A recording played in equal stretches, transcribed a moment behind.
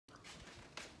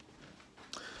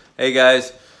Hey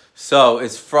guys, so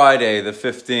it's Friday the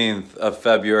 15th of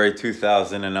February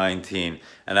 2019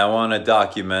 and I want to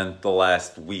document the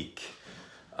last week.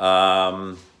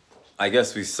 I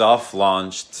guess we soft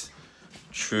launched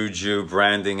True Jew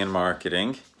branding and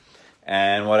marketing,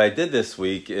 and what I did this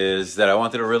week is that I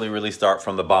wanted to really start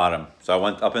from the bottom. So I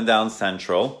went up and down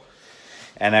Central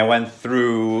and I went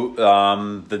through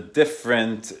the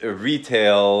different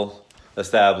retail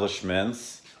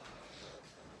establishments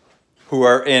who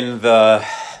are in the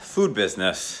food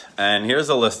business. And here's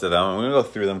a list of them. I'm gonna go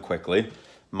through them quickly.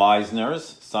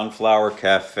 Meisner's, Sunflower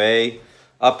Cafe,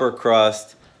 Upper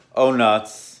Crust, O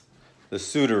Nuts, The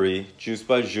Suitery, Juice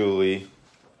by Julie,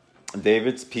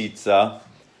 David's Pizza,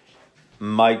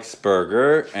 Mike's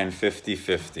Burger, and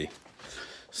 50/50.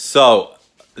 So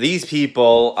these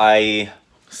people I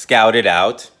scouted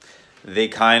out. They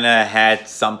kind of had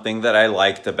something that I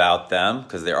liked about them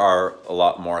because there are a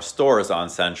lot more stores on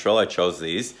Central. I chose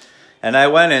these and I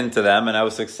went into them and I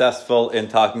was successful in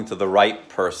talking to the right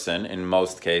person in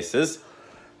most cases.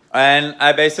 And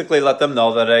I basically let them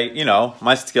know that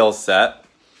my skill set,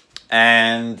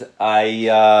 and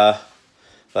I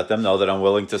let them know that I'm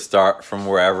willing to start from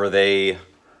wherever they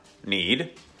need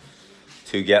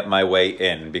to get my way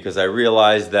in, because I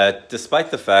realized that despite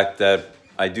the fact that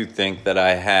I do think that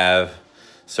I have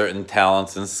certain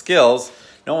talents and skills,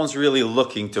 no one's really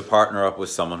looking to partner up with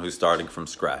someone who's starting from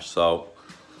scratch. So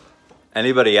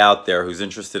anybody out there who's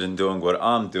interested in doing what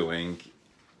I'm doing,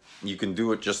 you can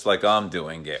do it just like I'm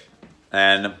doing it.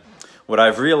 And what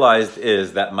I've realized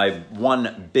is that my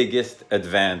one biggest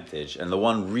advantage, and the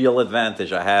one real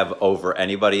advantage I have over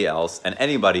anybody else, and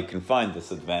anybody can find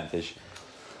this advantage,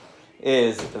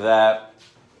 is that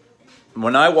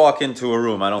when I walk into a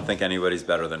room, I don't think anybody's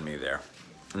better than me there.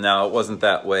 Now, it wasn't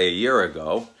that way a year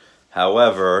ago.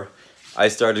 However, I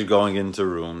started going into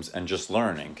rooms and just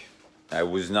learning. I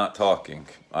was not talking.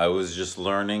 I was just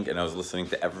learning, and I was listening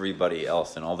to everybody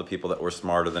else and all the people that were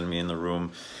smarter than me in the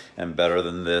room and better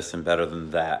than this and better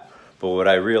than that. But what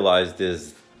I realized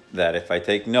is that if I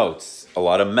take notes, a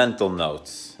lot of mental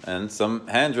notes and some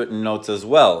handwritten notes as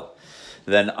well,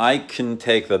 then I can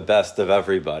take the best of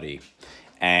everybody.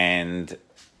 And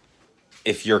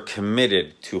if you're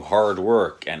committed to hard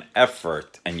work and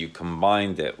effort and you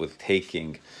combined it with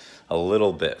taking a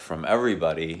little bit from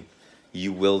everybody,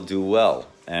 you will do well.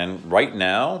 And right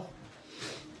now,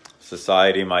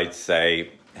 society might say,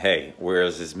 hey,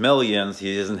 whereas his millions,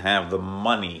 he doesn't have the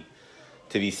money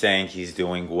to be saying he's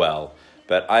doing well.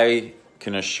 But I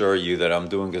can assure you that I'm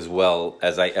doing as well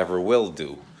as I ever will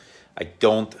do. I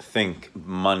don't think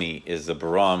money is a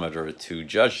barometer to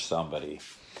judge somebody.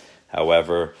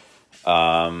 However,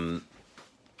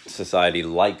 society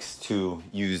likes to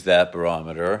use that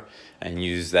barometer and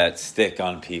use that stick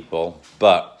on people.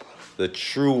 But the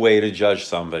true way to judge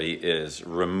somebody is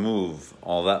remove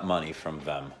all that money from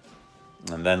them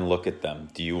and then look at them.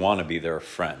 Do you want to be their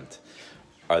friend?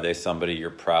 Are they somebody you're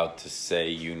proud to say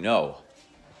you know?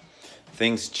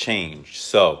 Things change.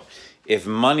 So if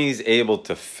money's able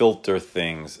to filter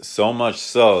things so much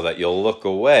so that you'll look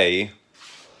away,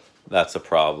 that's a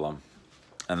problem.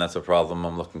 And that's a problem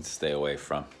I'm looking to stay away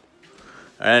from.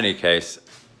 In any case,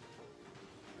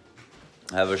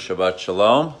 have a Shabbat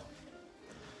Shalom.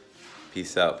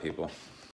 Peace out, people.